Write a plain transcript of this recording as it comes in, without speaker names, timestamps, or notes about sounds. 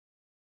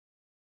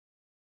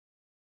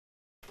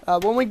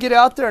When we get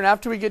out there and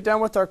after we get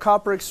done with our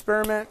copper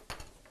experiment,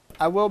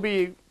 I will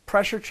be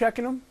pressure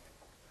checking them,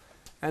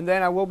 and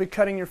then I will be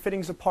cutting your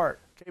fittings apart.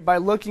 Okay, by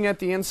looking at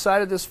the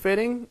inside of this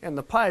fitting and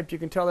the pipe, you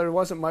can tell there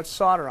wasn't much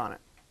solder on it.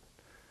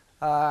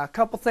 A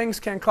couple things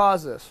can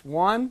cause this.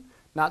 One,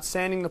 not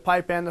sanding the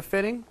pipe and the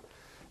fitting.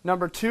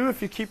 Number two,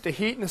 if you keep the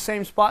heat in the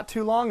same spot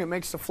too long, it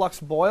makes the flux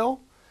boil.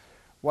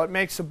 What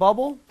makes a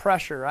bubble?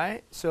 Pressure,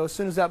 right? So as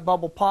soon as that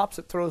bubble pops,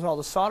 it throws all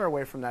the solder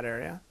away from that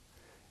area.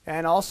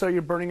 And also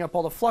you're burning up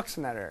all the flux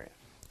in that area.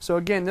 So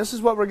again, this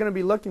is what we're going to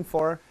be looking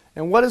for.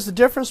 And what is the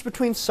difference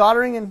between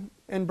soldering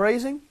and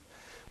brazing?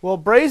 Well,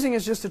 brazing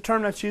is just a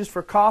term that's used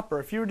for copper.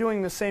 If you were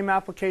doing the same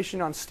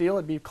application on steel,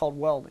 it'd be called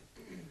welding.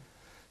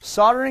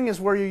 Soldering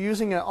is where you're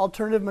using an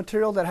alternative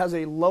material that has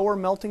a lower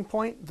melting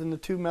point than the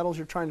two metals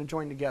you're trying to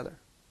join together,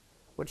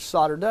 which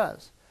solder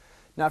does.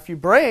 Now if you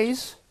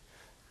braze,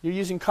 you're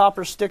using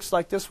copper sticks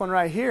like this one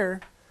right here.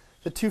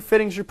 The two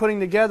fittings you're putting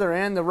together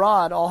and the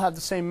rod all have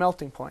the same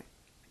melting point.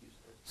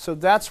 So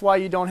that's why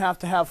you don't have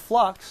to have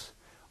flux.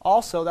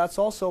 Also, that's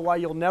also why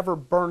you'll never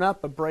burn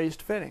up a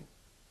brazed fitting.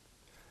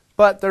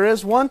 But there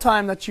is one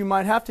time that you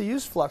might have to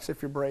use flux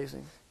if you're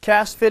brazing.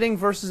 Cast fitting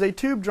versus a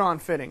tube drawn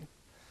fitting.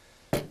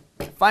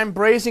 If I'm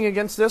brazing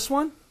against this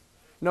one,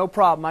 no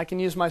problem. I can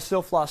use my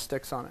Silfloss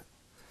sticks on it.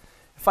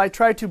 If I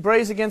try to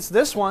braze against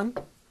this one,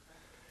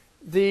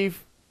 the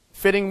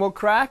fitting will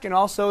crack, and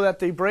also that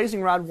the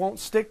brazing rod won't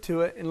stick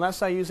to it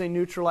unless I use a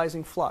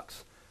neutralizing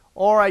flux.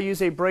 Or I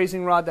use a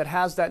brazing rod that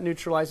has that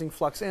neutralizing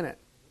flux in it.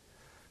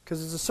 Because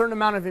there's a certain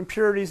amount of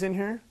impurities in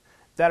here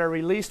that are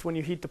released when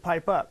you heat the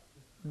pipe up.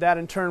 That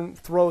in turn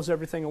throws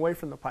everything away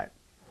from the pipe.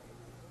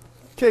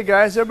 Okay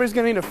guys, everybody's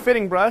going to need a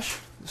fitting brush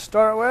to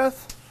start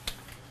with.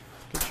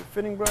 Get your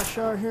fitting brush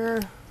out here.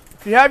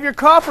 If you have your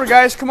copper,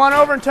 guys, come on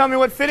over and tell me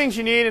what fittings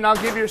you need, and I'll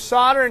give you your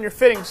solder and your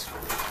fittings.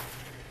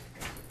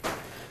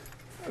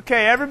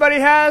 Okay, everybody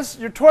has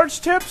your torch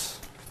tips?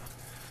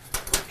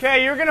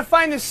 Okay, you're going to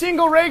find the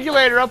single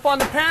regulator up on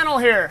the panel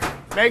here.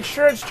 Make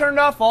sure it's turned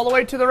off all the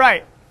way to the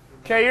right.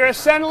 Okay, your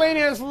acetylene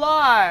is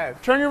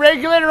live. Turn your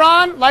regulator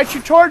on, light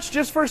your torch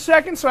just for a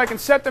second so I can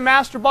set the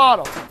master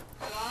bottle.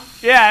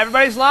 Yeah,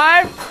 everybody's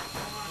live?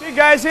 Okay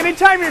guys,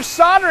 anytime you're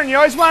soldering, you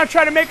always want to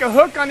try to make a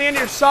hook on the end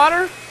of your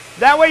solder.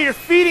 That way you're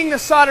feeding the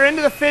solder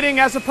into the fitting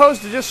as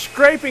opposed to just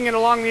scraping it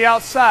along the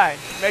outside.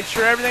 Make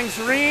sure everything's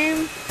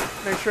reamed,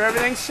 make sure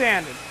everything's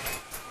sanded.